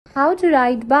How to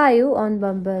write bio on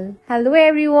Bumble. Hello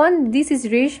everyone, this is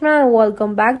Reshma and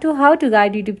welcome back to How to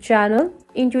Guide YouTube channel.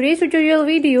 In today's tutorial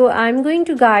video, I'm going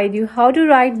to guide you how to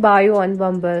write bio on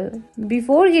Bumble.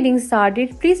 Before getting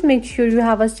started, please make sure you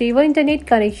have a stable internet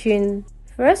connection.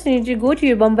 First, you need to go to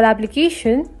your Bumble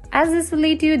application, as this will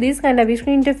lead to this kind of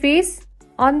screen interface.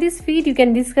 On this feed, you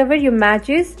can discover your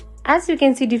matches. As you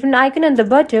can see different icon on the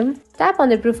bottom, tap on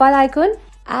the profile icon.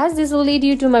 As this will lead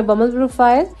you to my Bumble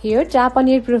profile. Here, tap on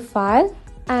your profile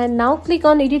and now click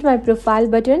on edit my profile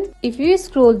button. If you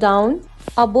scroll down,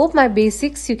 above my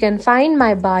basics you can find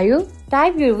my bio.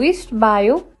 Type your wished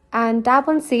bio and tap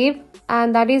on save,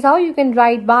 and that is how you can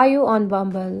write bio on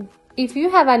Bumble. If you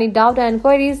have any doubt and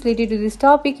queries related to this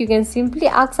topic, you can simply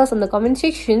ask us on the comment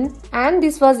section. And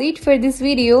this was it for this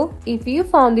video. If you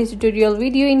found this tutorial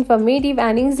video informative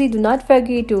and easy, do not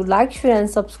forget to like, share and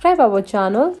subscribe our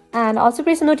channel. And also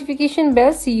press the notification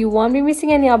bell so you won't be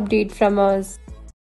missing any update from us.